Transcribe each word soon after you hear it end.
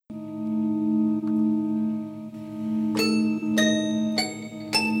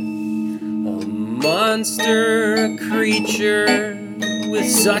monster, a creature with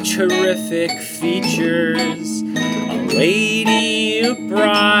such horrific features. A lady, a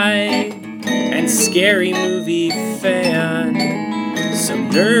bride, and scary movie fan. Some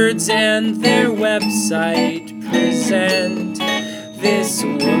nerds and their website present This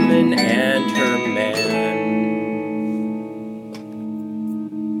Woman and Her Man.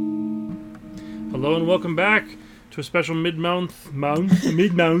 Hello and welcome back to a special mid-month. Welcome to the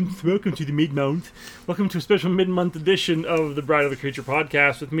mid-month. Welcome to a special mid-month edition of the Bride of the Creature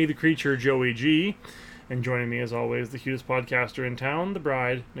podcast with me, the Creature, Joey G. And joining me, as always, the cutest podcaster in town, the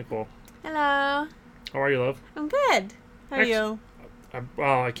Bride, Nicole. Hello. How are you, love? I'm good. How are you?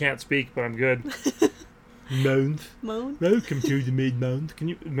 I can't speak, but I'm good. Month. Welcome to the mid-month.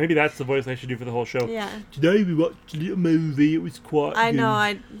 Maybe that's the voice I should do for the whole show. Yeah. Today we watched a little movie. It was quite I good. know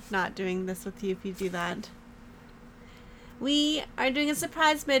I'm not doing this with you if you do that. We are doing a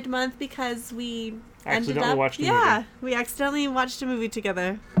surprise mid-month because we Accidentally watched a movie. Yeah, we accidentally watched a movie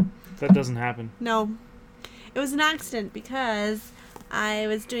together. That doesn't happen. No. It was an accident because I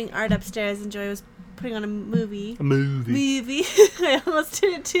was doing art upstairs and Joy was putting on a movie. I almost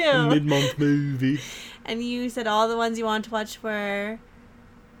did it too. A mid-month movie. And you said all the ones you wanted to watch were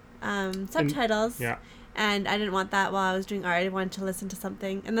subtitles. Yeah. And I didn't want that while I was doing art. I wanted to listen to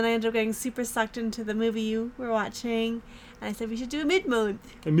something. And then I ended up getting super sucked into the movie you were watching. And I said we should do a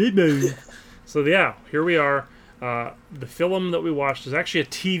mid-month. A mid-month. So yeah, here we are. The film that we watched is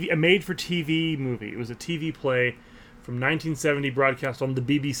actually a made-for-TV movie. It was a TV play from 1970, broadcast on the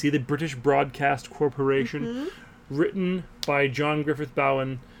BBC, the British Broadcast Corporation, written by John Griffith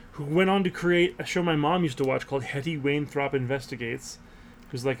Bowen, who went on to create a show my mom used to watch called Hetty Wainthropp Investigates.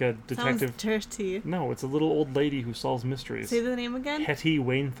 Who's like a detective. Sounds dirty. No, it's a little old lady who solves mysteries. Say the name again? Hetty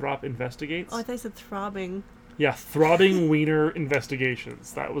Wainthropp Investigates. Oh, I thought you said throbbing. Yeah, Throbbing Wiener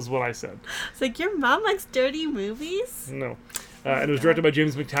Investigations. That was what I said. It's like, your mom likes dirty movies? No. And it was directed by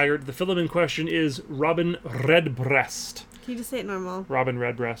James McTaggart. The film in question is Robin Redbreast. Can you just say it normal? Robin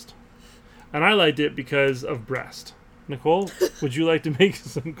Redbreast. And I liked it because of breast. Nicole, would you like to make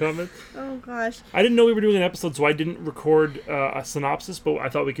some comments? Oh, gosh. I didn't know we were doing an episode, so I didn't record a synopsis, but I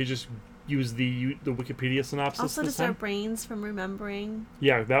thought we could just use the Wikipedia synopsis Also, this just our time. brains from remembering.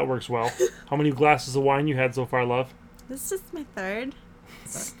 Yeah, that works well. How many glasses of wine you had so far, love? This is just my third.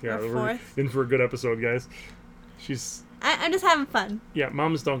 Yeah, or we're fourth. in for a good episode, guys. I'm just having fun. Yeah,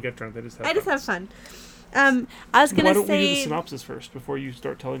 moms don't get drunk, they just have fun. I just have fun. I was going to say... Why don't we do the synopsis first before you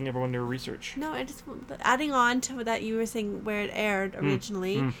start telling everyone their research? No, I just... Adding on to that you were saying where it aired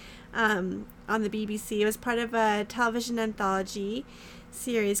originally on the BBC. It was part of a television anthology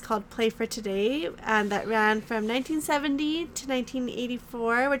series called Play for Today that ran from 1970 to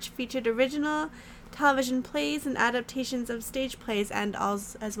 1984, which featured original television plays and adaptations of stage plays and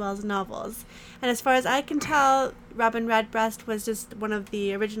as well as novels. And as far as I can tell, Robin Redbreast was just one of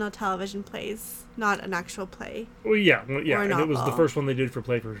the original television plays, not an actual play. Well, yeah, and novel. it was the first one they did for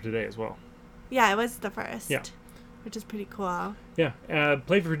Play for Today as well. Yeah, it was the first. Yeah. Which is pretty cool. Yeah,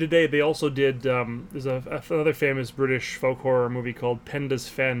 Play for Today, they also did, there's another famous British folk horror movie called Penda's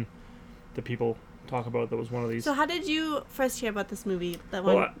Fen that people talk about that was one of these. So how did you first hear about this movie?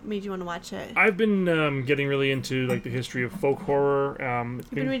 Made you want to watch it? I've been getting really into like the history of folk horror. You've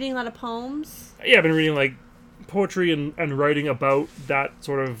been reading a lot of poems? Yeah, I've been reading like poetry and writing about that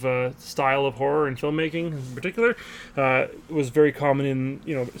sort of style of horror and filmmaking in particular. It was very common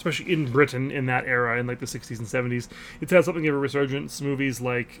in, especially in Britain in that era in like the 60s and 70s. It's had something of a resurgence. Movies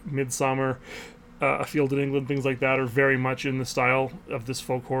like Midsummer, A Field in England, things like that are very much in the style of this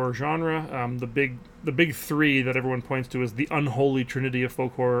folk horror genre. The big three that everyone points to as the unholy trinity of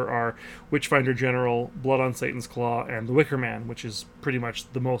folk horror are Witchfinder General, Blood on Satan's Claw, and The Wicker Man, which is pretty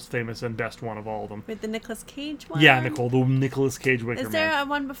much the most famous and best one of all of them. With the Nicolas Cage one? Yeah, Nicole, the Nicolas Cage Wicker Man. Is there a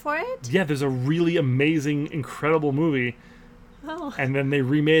one before it? Yeah, there's a really amazing, incredible movie. Oh. And then they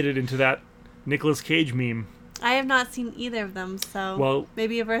remade it into that Nicolas Cage meme. I have not seen either of them, so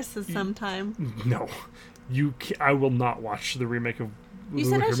maybe a versus sometime. No, I will not watch the remake of You The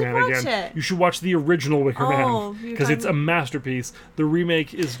said Wicker I should Man watch again. it. You should watch the original Wicker Oh, Man because it's a masterpiece. The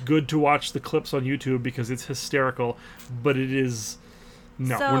remake is good to watch the clips on YouTube because it's hysterical, but it is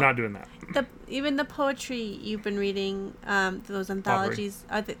no, So, we're not doing that. Even the poetry you've been reading, those anthologies,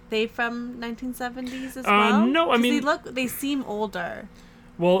 are they from 1970s as well? No, I mean they seem older.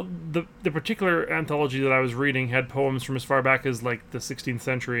 Well, the particular anthology that I was reading had poems from as far back as like the 16th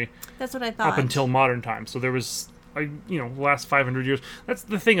century. That's what I thought. Up until modern times. So there was, the last 500 years. That's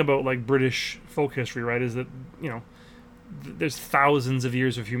the thing about like British folk history, right? Is that there's thousands of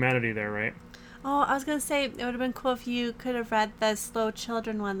years of humanity there, right? Oh, I was gonna say it would have been cool if you could have read the Slow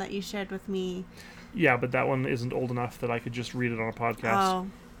Children one that you shared with me. Yeah, but that one isn't old enough that I could just read it on a podcast. Oh,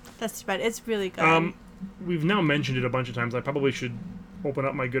 that's too bad. It's really good. We've now mentioned it a bunch of times. I probably should open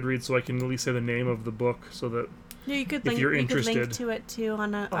up my Goodreads so I can at least say the name of the book, so that Yeah, you could if link. you're You could link interested. to it too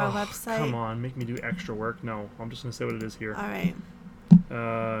on our website. Come on, make me do extra work. No, I'm just going to say what it is here. All right.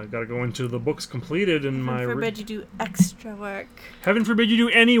 Got to go into the books completed in my... Heaven forbid you do extra work. Heaven forbid you do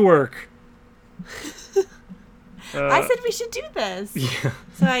any work. I said we should do this. Yeah.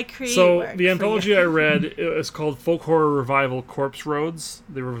 So I create So work the for anthology you. I read is called Folk Horror Revival Corpse Roads,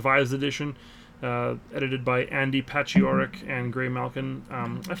 the revised edition, edited by Andy Paciorek and Gray Malkin.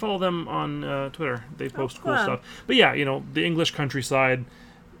 I follow them on Twitter. They post cool cool. stuff. But yeah, the English countryside,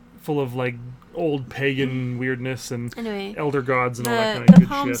 full of like old pagan weirdness and Anyway, elder gods and all that kind the of good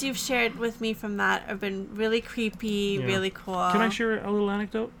poems shit. you've shared with me from that have been really creepy, Yeah. really cool. Can I share a little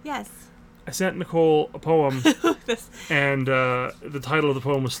anecdote? Yes. I sent Nicole a poem, This. and the title of the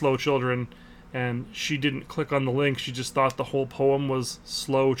poem was Slow Children, and she didn't click on the link. She just thought the whole poem was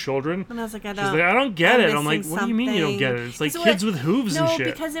Slow Children. And I was like, She's like, I don't get I'm it. I'm like, missing what do you mean you don't get it? It's like something. kids with hooves No, and shit.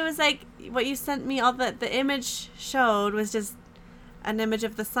 because it was like what you sent me. All the image showed was just an image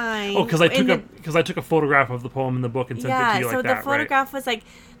of the sign. Oh, because I took a photograph of the poem in the book and sent it to you like so that, the photograph was like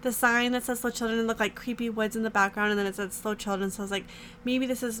the sign that says slow children and looked like creepy woods in the background, and then it said slow children. So I was like, maybe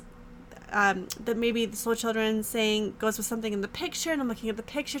this is that maybe the slow children saying goes with something in the picture, and I'm looking at the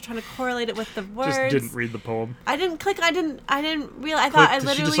picture trying to correlate it with the words. Just didn't read the poem. I didn't click. I didn't realize. I thought I She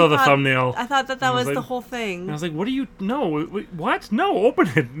literally just saw the thought- thumbnail. I thought that I was was like- the whole thing. And I was like, what do you... No, wait, what? No, open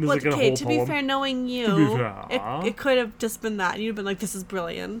it. There's Well, like a okay, whole to poem. be fair, knowing To be you, fair. it could have just been that. You'd been like, this is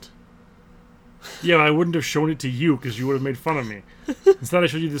brilliant. Yeah, I wouldn't have shown it to you because you would have made fun of me. Instead, I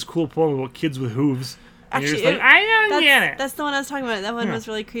showed you this cool poem about kids with hooves. And you're Actually, just like, I don't get it. That's the one I was talking about. That one Yeah. was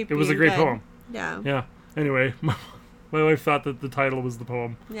really creepy. It was a and great good. poem. Yeah. Yeah. Anyway, my wife thought that the title was the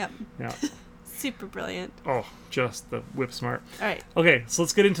poem. Yep. Yeah. Super brilliant. Oh, just the whip smart. All right. Okay, so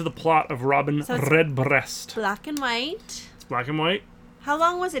let's get into the plot of Robin So it's- Redbreast. Black and white. It's black and white. How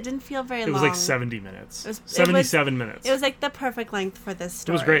long was it? Didn't feel very It long. was like 70 minutes. It was- 77 minutes. It was like the perfect length for this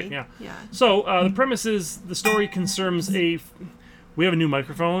story. was great, yeah. Yeah. So, the premise is the story concerns we have a new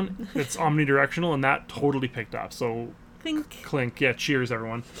microphone. It's omnidirectional, and that totally picked up. So, Clink. clink. Yeah, cheers,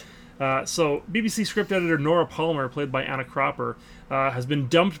 everyone. So, BBC script editor Nora Palmer, played by Anna Cropper, has been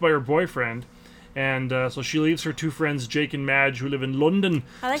dumped by her boyfriend. And so she leaves her two friends, Jake and Madge, who live in London.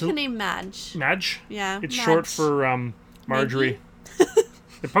 I like to- the name Madge. Madge? Yeah. It's Madge. short for Marjorie.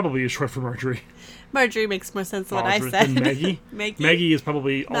 It probably is short for Marjorie. Marjorie makes more sense than what I Marjorie said. than Maggie. Maggie. Maggie is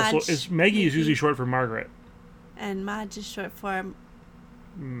probably also... Madge. Maggie is usually short for Margaret. And Madge is short for.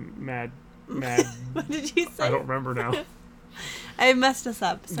 Mad. What did you say? I don't remember now. I messed us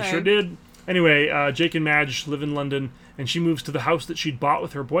up. You Sorry. sure did. Anyway, Jake and Madge live in London, and she moves to the house that she'd bought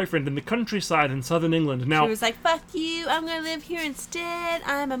with her boyfriend in the countryside in southern England. Now, She was like, "Fuck you! I'm gonna live here instead.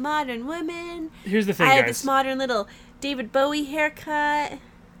 I'm a modern woman. here's the thing, I have guys. this modern little David Bowie haircut."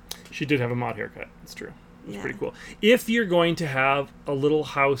 She did have a mod haircut. It's true. It's Yeah. pretty cool. If you're going to have a little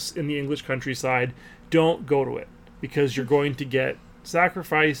house in the English countryside, don't go to it, because you're going to get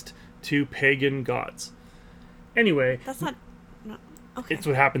sacrificed to pagan gods. Anyway, That's not. No, okay. it's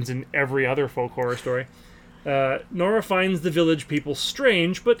what happens in every other folk horror story. Nora finds the village people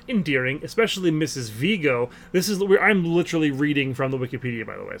strange but endearing, especially Mrs. Vigo. I'm literally reading from the Wikipedia,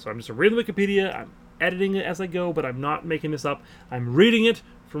 by the way. So I'm just reading the Wikipedia. I'm editing it as I go, but I'm not making this up. I'm reading it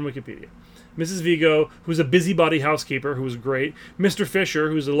from Wikipedia. Mrs. Vigo, who's a busybody housekeeper, who was great. Mr. Fisher,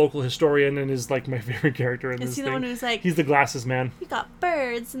 who's a local historian and is like my favorite character in Is this he thing. the one who's like, He's the glasses man. "We got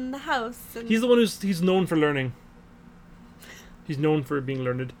birds in the house," and, He's the one he's known for learning. He's known for being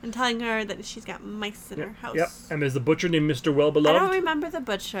learned. and telling her that she's got mice in her house. Yep. And there's the butcher named Mr. I don't Wellbeloved. remember the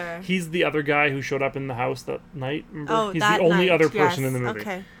butcher. He's the other guy who showed up in the house that night. Remember? Oh, He's that the only night, other person yes. in the movie.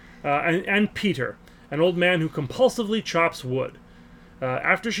 Okay. And Peter, an old man who compulsively chops wood.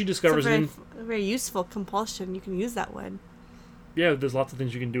 After she It's a discovers very, very useful compulsion. You can use that wood. yeah, there's lots of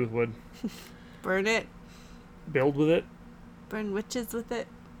things you can do with wood. Burn it. Build with it. Burn witches with it.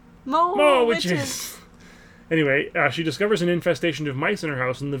 More Oh, witches. witches! Anyway, she discovers an infestation of mice in her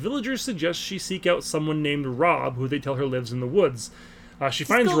house, and the villagers suggest she seek out someone named Rob, who they tell her lives in the woods. She Just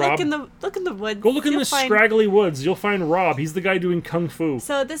finds go Rob. look in the woods. Go look in You'll the find- scraggly woods. You'll find Rob. He's the guy doing kung fu.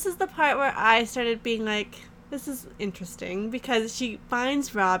 So this is the part where I started being like, this is interesting, because she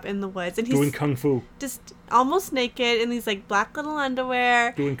finds Rob in the woods and he's Doing kung fu. just almost naked in these like black little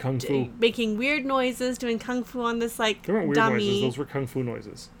underwear, Doing kung fu. making weird noises, doing kung fu on this like They weren't weird dummy. noises. Those were kung fu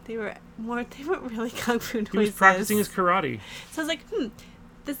noises. They weren't really kung fu noises. He was practicing his karate. So I was like,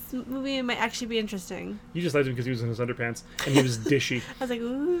 this movie might actually be interesting. You just liked him because he was in his underpants and he was dishy. I was like,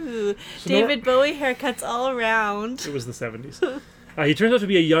 ooh, So David Bowie haircuts all around. It was the 70s. He turns out to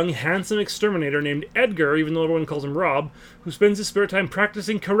be a young, handsome exterminator named Edgar, even though everyone calls him Rob, who spends his spare time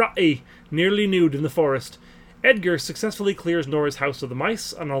practicing karate, nearly nude in the forest. Edgar successfully clears Nora's house of the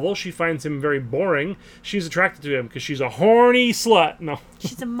mice, and although she finds him very boring, she's attracted to him because she's a horny slut. No.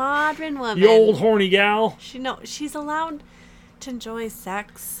 She's a modern woman. You old horny gal. She's allowed to enjoy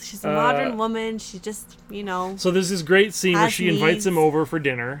sex. She's a modern woman. She just, So there's this great scene where Has she invites him needs. over for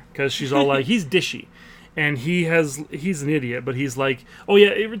dinner because she's all like, he's dishy. And he's an idiot, but he's like, oh yeah,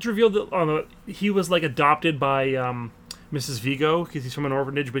 it's revealed that he was like adopted by Mrs. Vigo because he's from an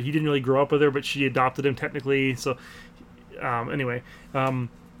orphanage, but he didn't really grow up with her, but she adopted him technically. So anyway,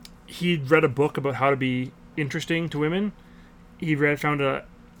 he'd read a book about how to be interesting to women.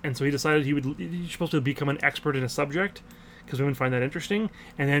 And so he decided he's supposed to become an expert in a subject because women find that interesting.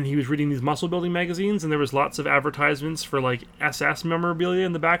 And then he was reading these muscle building magazines, and there was lots of advertisements for like SS memorabilia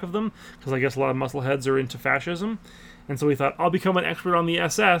in the back of them because I guess a lot of muscle heads are into fascism. And so he thought, I'll become an expert on the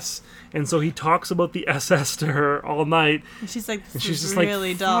SS. And so he talks about the SS to her all night. and she's like, And this she's is just really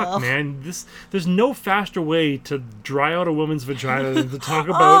like, dull. fuck, man, there's no faster way to dry out a woman's vagina than to talk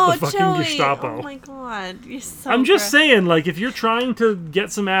about the fucking Joey. Gestapo. Oh my god, you're so I'm just gross. saying, like, if you're trying to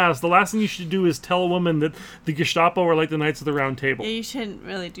get some ass, the last thing you should do is tell a woman that the Gestapo are like the Knights of the Round Table. Yeah, you shouldn't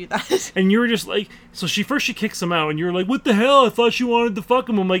really do that. And you were just like, so she kicks him out, and you're like, what the hell? I thought she wanted to fuck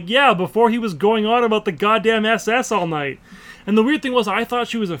him. I'm like, yeah, before he was going on about the goddamn SS all night. And the weird thing was, I thought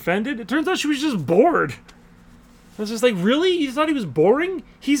she was offended. It turns out she was just bored. I was just like, really? You thought he was boring?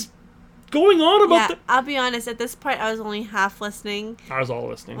 He's going on about Yeah, I'll be honest, at this part I was only half listening I was all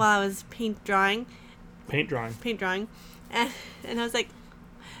listening. while I was paint drawing. Paint drawing. And I was like,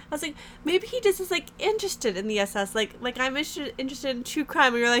 maybe he just is like interested in the SS, like I'm interested in true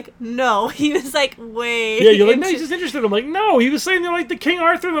crime. And you're like, no, he was like way. Yeah, you're like, no, he's just interested. I'm like, no, he was saying they're like the King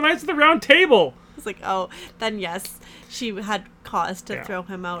Arthur and the Knights of the Round Table. I was like, oh, then yes, she had cause to throw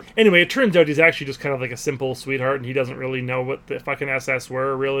him out. Anyway, it turns out he's actually just kind of like a simple sweetheart, and he doesn't really know what the fucking SS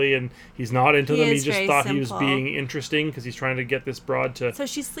were, really, and he's not into them. He is just very thought he was simple. being interesting because he's trying to get this broad to... So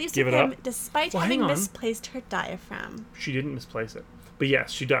she sleeps Give with it him up. despite Well, having hang on. misplaced her diaphragm. She didn't misplace it. But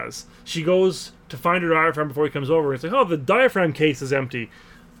yes, she does. She goes to find her diaphragm before he comes over. It's like, oh, the diaphragm case is empty.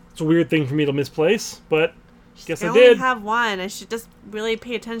 It's a weird thing for me to misplace, but guess I only did. have one. I should just really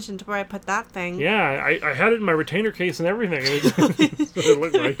pay attention to where I put that thing. Yeah, I had it in my retainer case and everything. That's what it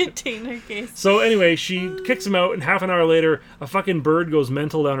looked like. Retainer case. So anyway, she kicks him out, and half an hour later, a fucking bird goes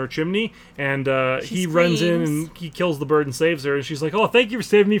mental down her chimney, and he runs in screams. and he kills the bird and saves her. And she's like, "Oh, thank you for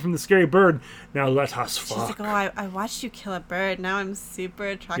saving me from the scary bird. Now let us She's fuck." like, oh, I watched you kill a bird. Now I'm super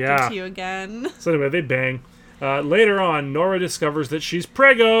attracted Yeah. to you again. So anyway, they bang. Later on, Nora discovers that she's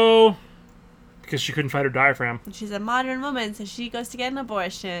preggo because she couldn't find her diaphragm. She's a modern woman, so she goes to get an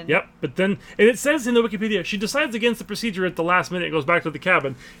abortion. Yep, but then, and it says in the Wikipedia, she decides against the procedure at the last minute and goes back to the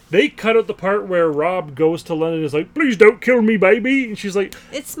cabin. They cut out the part where Rob goes to London and is like, "Please don't kill me, baby." And she's like,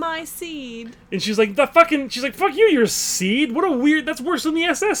 It's my seed. she's like, fuck you, you're a seed. What a weird, that's worse than the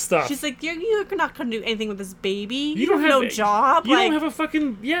SS stuff. She's like, you're not going to do anything with this baby. You don't have no have- job. You like, don't have a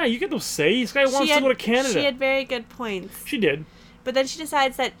fucking, yeah, you get no say. This guy wants to go to Canada. She had very good points. She did. But then she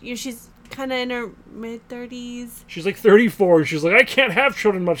decides that she's kind of in her mid-30s. She's like 34, and she's like, I can't have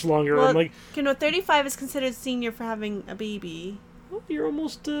children much longer. Well, I'm like, 35 is considered senior for having a baby. oh, you're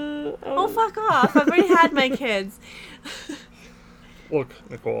almost, Oh, fuck off. I've already had my kids. Look,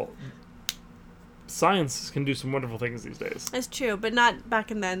 Nicole, science can do some wonderful things these days. That's true, but not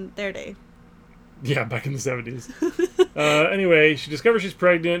back in their day. Yeah, back in the 70s. Anyway, she discovers she's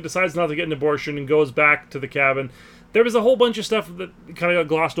pregnant, decides not to get an abortion, and goes back to the cabin. There was a whole bunch of stuff that kind of got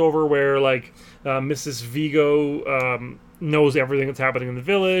glossed over where, like, Mrs. Vigo knows everything that's happening in the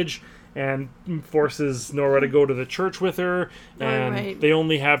village and forces Nora to go to the church with her. And right. they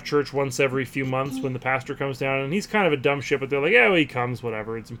only have church once every few months when the pastor comes down. And he's kind of a dumb shit, but they're like, yeah, well, he comes,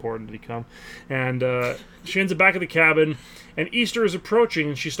 whatever. It's important that he come. And she ends up back at the cabin. And Easter is approaching,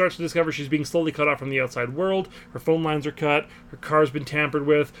 and she starts to discover she's being slowly cut off from the outside world. Her phone lines are cut. Her car's been tampered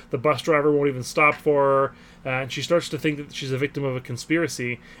with. The bus driver won't even stop for her. And she starts to think that she's a victim of a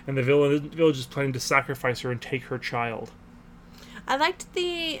conspiracy, and the village is planning to sacrifice her and take her child. I liked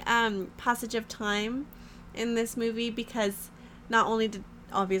the passage of time in this movie because not only did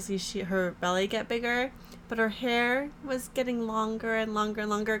obviously her belly get bigger, but her hair was getting longer and longer and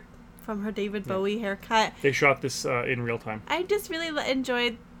longer from her David Bowie haircut. They shot this in real time. I just really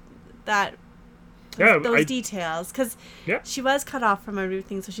enjoyed that those details, because Yeah. she was cut off from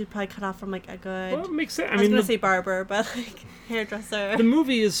everything, so she's probably cut off from like a good. Well, it makes sense. I was gonna say barber, but like hairdresser. The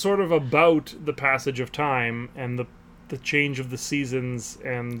movie is sort of about the passage of time and the change of the seasons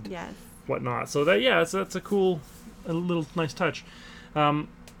and Yes. whatnot. So that's a cool, a little nice touch.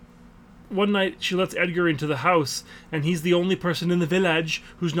 One night she lets Edgar into the house, and he's the only person in the village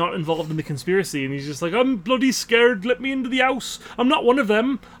who's not involved in the conspiracy. And he's just like, "I'm bloody scared. Let me into the house. I'm not one of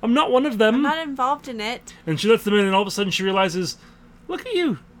them. I'm not one of them." I'm not involved in it. And she lets them in, and all of a sudden she realizes, "Look at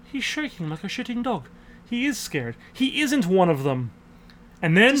you. He's shaking like a shitting dog. He is scared. He isn't one of them."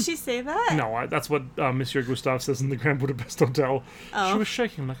 And then... Did she say that? No, that's what Monsieur Gustave says in the Grand Budapest Hotel. Oh. She was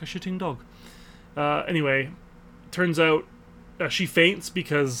shaking like a shitting dog. Anyway, turns out she faints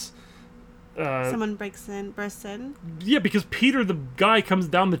because... Someone bursts in. Yeah, because Peter, the guy, comes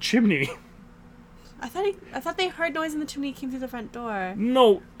down the chimney. I thought they heard noise in the chimney came through the front door.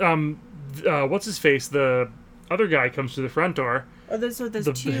 No, what's his face? The other guy comes through the front door. Oh, there's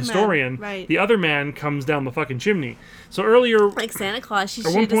The two historian. men. Right. The other man comes down the fucking chimney. So earlier... Like Santa Claus, she At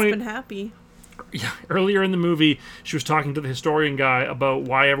should one have just point- been happy. Yeah, earlier in the movie, she was talking to the historian guy about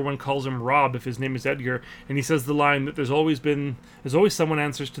why everyone calls him Rob if his name is Edgar, and he says the line that there's always someone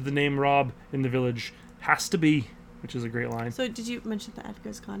answers to the name Rob in the village. Has to be, which is a great line. So did you mention that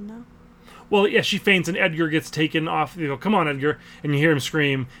Edgar's gone now? Well, yeah, she faints and Edgar gets taken off. You go, "Come on, Edgar," and you hear him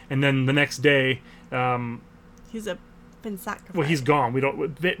scream, and then the next day, He's been sacrificed. well, he's gone. We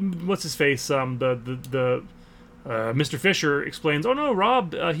don't. What's his face? The Mr. Fisher explains. "Oh no,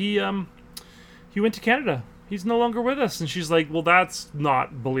 Rob. He went to Canada. He's no longer with us." And she's like, "Well, that's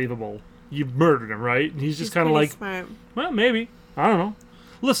not believable. You murdered him, right?" And he's just kind of like, smart. "Well, maybe. I don't know.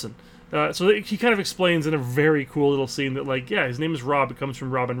 Listen." So he kind of explains in a very cool little scene that, like, yeah, his name is Rob. It comes from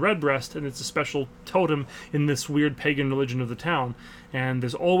Robin Redbreast, and it's a special totem in this weird pagan religion of the town. And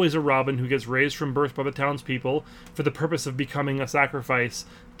there's always a Robin who gets raised from birth by the townspeople for the purpose of becoming a sacrifice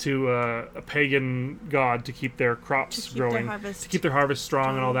to a pagan god to keep their crops growing, to keep their harvest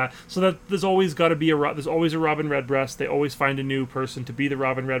strong and all that. So that there's always got to be there's always a Robin Redbreast. They always find a new person to be the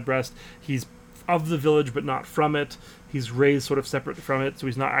Robin Redbreast. He's of the village but not from it. He's raised sort of separate from it, so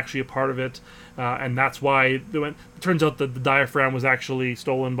he's not actually a part of it. And that's why it turns out that the diaphragm was actually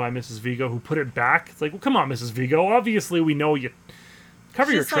stolen by Mrs. Vigo, who put it back. It's like, well, come on, Mrs. Vigo. Obviously, we know you.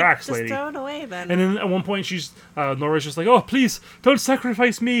 Cover your tracks, just lady. Just throw it away, then. And then at one point, Nora's just like, "Oh, please, don't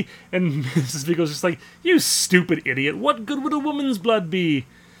sacrifice me." And Mrs. Vigo's just like, "You stupid idiot. What good would a woman's blood be?"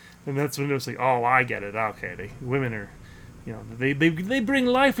 And that's when it was like, "Oh, I get it. Okay, women are... they bring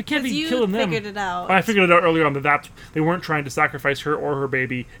life. We can't be killing them." You figured it out. I figured it out earlier on that they weren't trying to sacrifice her or her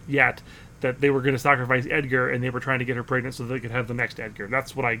baby yet. That they were going to sacrifice Edgar, and they were trying to get her pregnant so they could have the next Edgar.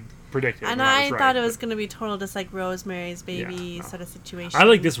 That's what I predicted. And I thought it was going to be total just like Rosemary's Baby sort of situation. I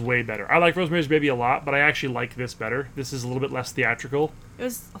like this way better. I like Rosemary's Baby a lot, but I actually like this better. This is a little bit less theatrical. It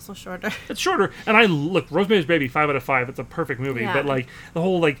was also shorter. It's shorter, and look, Rosemary's Baby, 5 out of 5. It's a perfect movie, Yeah. but like the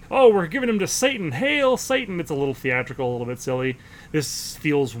whole we're giving him to Satan, hail Satan. It's a little theatrical, a little bit silly. This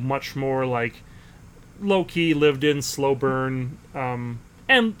feels much more like low key, lived in, slow burn,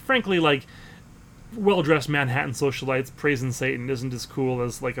 and frankly, like well-dressed Manhattan socialites praising Satan isn't as cool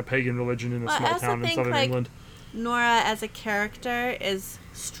as like a pagan religion in a small town in southern England. Nora as a character is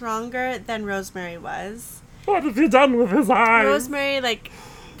stronger than Rosemary was. What have you done with his eyes? Rosemary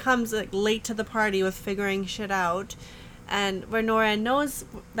comes late to the party with figuring shit out, and where Nora knows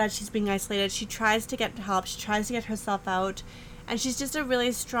that she's being isolated, she tries to get help, she tries to get herself out, and she's just a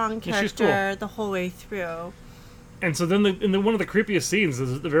really strong character the whole way through. And so then in one of the creepiest scenes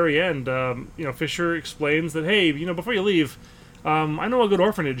is at the very end, Fisher explains that, hey, before you leave, I know a good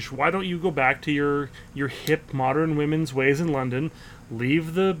orphanage. Why don't you go back to your hip, modern women's ways in London,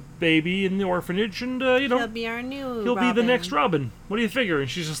 leave the baby in the orphanage, and, he'll be our new he'll Robin. be the next Robin. What do you figure? And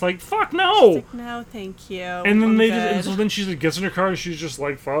she's just like, fuck no! She's like, no, thank you. And then so then she gets in her car and she's just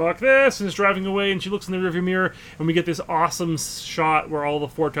like, fuck this, and is driving away, and she looks in the rearview mirror, and we get this awesome shot where all the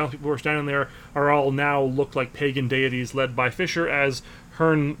 4 townspeople who are standing there are all now look like pagan deities led by Fisher as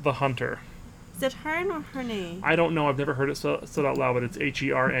Herne the Hunter. Is it Herne or Herne? I don't know. I've never heard it said out loud, but it's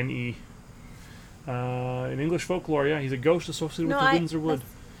Herne. In English folklore, yeah, he's a ghost associated with the Windsor Wood.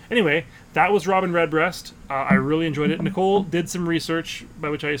 Anyway, that was Robin Redbreast. I really enjoyed it. Nicole did some research, by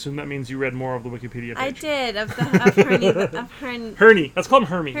which I assume that means you read more of the Wikipedia page. I did, of Herne. Herne. Let's call him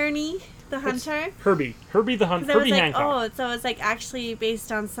Hermie. Herne the Hunter. Herbie the Hunter. Herbie Hancock. so it's actually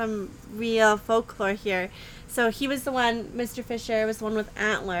based on some real folklore here. So he was the one, Mr. Fisher was the one with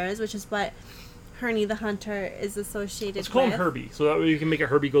antlers, which is what Herne the Hunter is associated with. Let's call him Herbie, so that way you can make a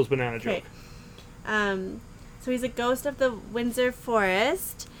Herbie Goes Banana joke. So he's a ghost of the Windsor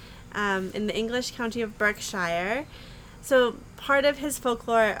Forest, in the English county of Berkshire. So part of his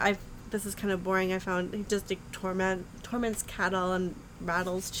folklore, this is kind of boring, I found. He just torments cattle and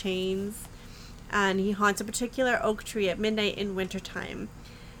rattles chains. And he haunts a particular oak tree at midnight in wintertime.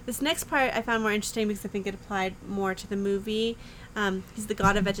 This next part I found more interesting because I think it applied more to the movie. He's the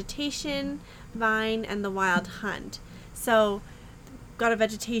god of vegetation, vine, and the wild hunt. So, god of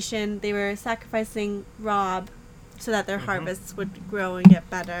vegetation, they were sacrificing Rob so that their harvests would grow and get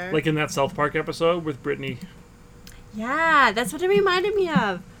better. Like in that South Park episode with Brittany. Yeah, that's what it reminded me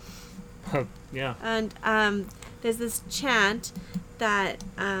of. Yeah. And there's this chant that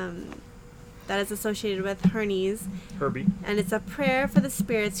is associated with Hermes. Herbie. And it's a prayer for the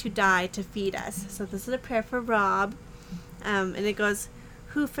spirits who die to feed us. So this is a prayer for Rob. And it goes,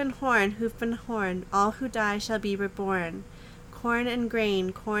 hoof and horn, all who die shall be reborn. Corn and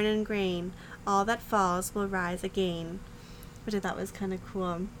grain, all that falls will rise again. Which I thought was kind of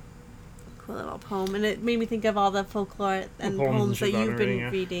cool. Cool little poem. And it made me think of all the folklore and poems that you've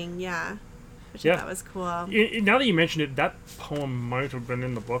been reading. Yeah. Which I thought was cool. Now that you mention it, that poem might have been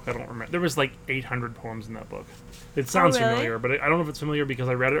in the book. I don't remember. There was like 800 poems in that book. It sounds familiar, but I don't know if it's familiar because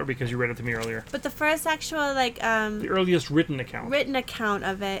I read it or because you read it to me earlier. But the first actual, the earliest written account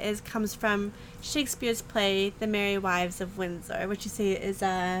of it comes from Shakespeare's play, The Merry Wives of Windsor, which you say is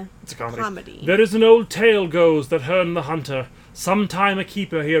it's a comedy. There is an old tale goes that Herne the Hunter, sometime a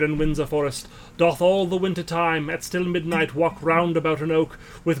keeper here in Windsor Forest, doth all the winter time at still midnight walk round about an oak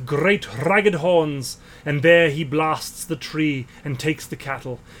with great ragged horns, and there he blasts the tree and takes the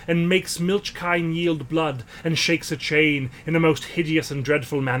cattle, and makes milch kine yield blood, and shakes a chain in a most hideous and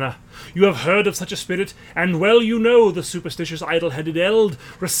dreadful manner. You have heard of such a spirit, and well you know the superstitious idle-headed eld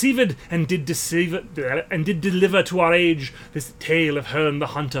received and did deliver to our age this tale of Herne the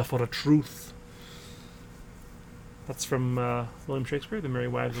Hunter for a truth. That's from William Shakespeare, The Merry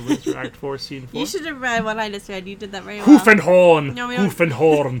Wives of Windsor, Act 4, Scene 4. You should have read what I just read. You did that very well. Hoof and horn, hoof and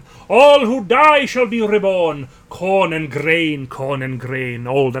horn. All who die shall be reborn. Corn and grain,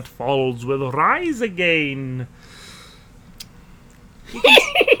 all that falls will rise again. You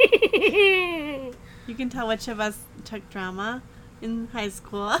can tell which of us took drama in high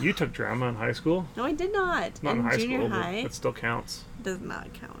school. You took drama in high school? No, I did not. Not in high junior school, high. but it still counts. Does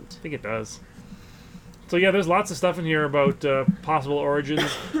not count. I think it does. So yeah, there's lots of stuff in here about possible origins.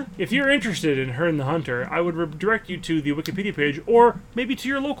 If you're interested in Herne the Hunter, I would direct you to the Wikipedia page, or maybe to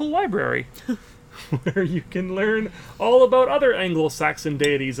your local library, where you can learn all about other Anglo-Saxon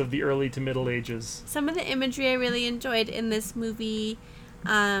deities of the early to Middle Ages. Some of the imagery I really enjoyed in this movie,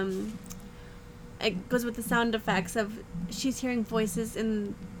 it goes with the sound effects of she's hearing voices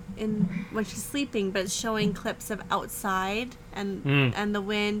in when she's sleeping, but it's showing clips of outside and the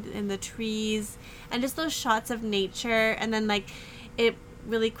wind and the trees and just those shots of nature, and then it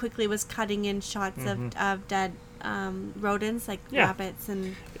really quickly was cutting in shots of dead rodents rabbits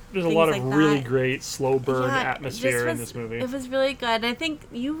and there's a lot of really great slow burn atmosphere in this movie. It was really good. I think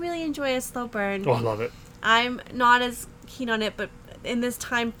you really enjoy a slow burn. Oh, I love it. I'm not as keen on it, but in this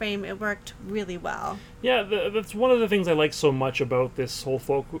time frame, it worked really well. Yeah, that's one of the things I like so much about this whole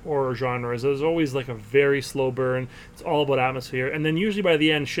folk horror genre is there's always a very slow burn. It's all about atmosphere, and then usually by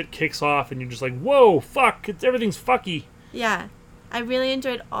the end, shit kicks off, and you're just like, "Whoa, fuck! Everything's fucky." Yeah, I really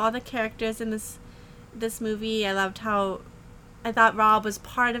enjoyed all the characters in this movie. I loved how I thought Rob was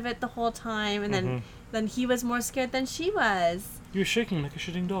part of it the whole time, and then he was more scared than she was. You were shaking like a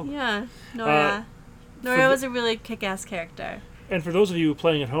shitting dog. Yeah, Nora. Nora was a really kick-ass character. And for those of you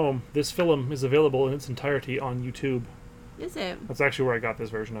playing at home, this film is available in its entirety on YouTube. Is it? That's actually where I got this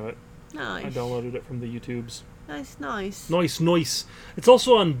version of it. Nice. I downloaded it from the YouTubes. Nice. Nice. It's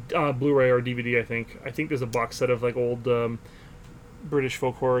also on Blu-ray or DVD, I think. I think there's a box set of old British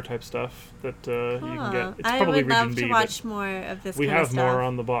folk horror type stuff that you can get. It's probably I would love Region to B, watch more of this. We kind have of stuff. more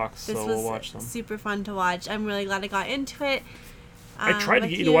on the box, this so we'll watch them. Super fun to watch. I'm really glad I got into it. I tried to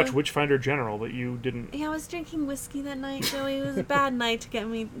get you to watch Witchfinder General, but you didn't. Yeah, I was drinking whiskey that night, Joey. It was a bad night to get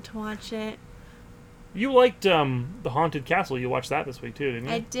me to watch it. You liked The Haunted Castle. You watched that this week, too, didn't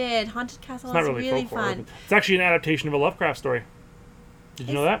you? I did. Haunted Castle it's not was really folklore, fun. It's actually an adaptation of a Lovecraft story. Did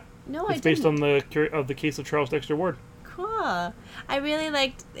you know that? No, it's based on the case of Charles Dexter Ward. Cool. I really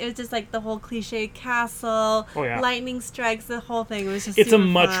liked it. Was just the whole cliche castle. Oh, yeah. Lightning strikes. The whole thing was just. It's super a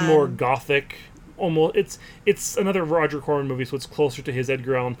much fun. more gothic. Almost, it's another Roger Corman movie, so it's closer to his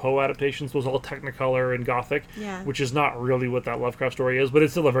Edgar Allan Poe adaptations. So it's all Technicolor and gothic, which is not really what that Lovecraft story is, but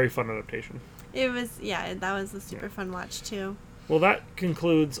it's still a very fun adaptation. It was, that was a super fun watch too. Well, that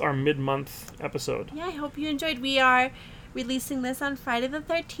concludes our mid-month episode. Yeah, I hope you enjoyed. We are releasing this on Friday the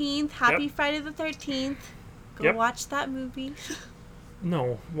 13th. Happy Friday the 13th. Go watch that movie.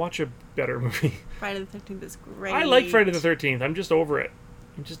 No, watch a better movie. Friday the 13th is great. I like Friday the 13th. I'm just over it.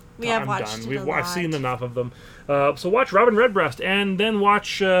 I'm watched done. it a I've lot. seen enough of them. So watch Robin Redbreast and then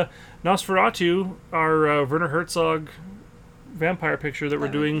watch Nosferatu, our Werner Herzog vampire picture that we're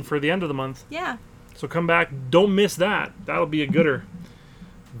doing for the end of the month. Yeah. So come back. Don't miss that. That'll be a gooder.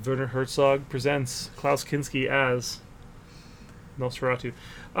 Werner Herzog presents Klaus Kinski as Nosferatu.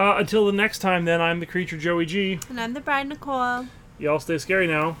 Until the next time, then, I'm the creature Joey G. And I'm the bride Nicole. Y'all stay scary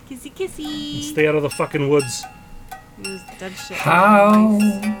now. Kissy kissy. Stay out of the fucking woods. Use dead shit. How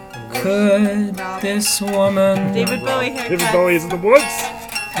could this woman David Bowie haircut. David Bowie is in the woods.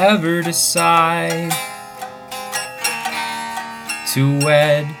 ever decide to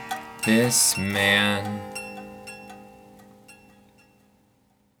wed this man?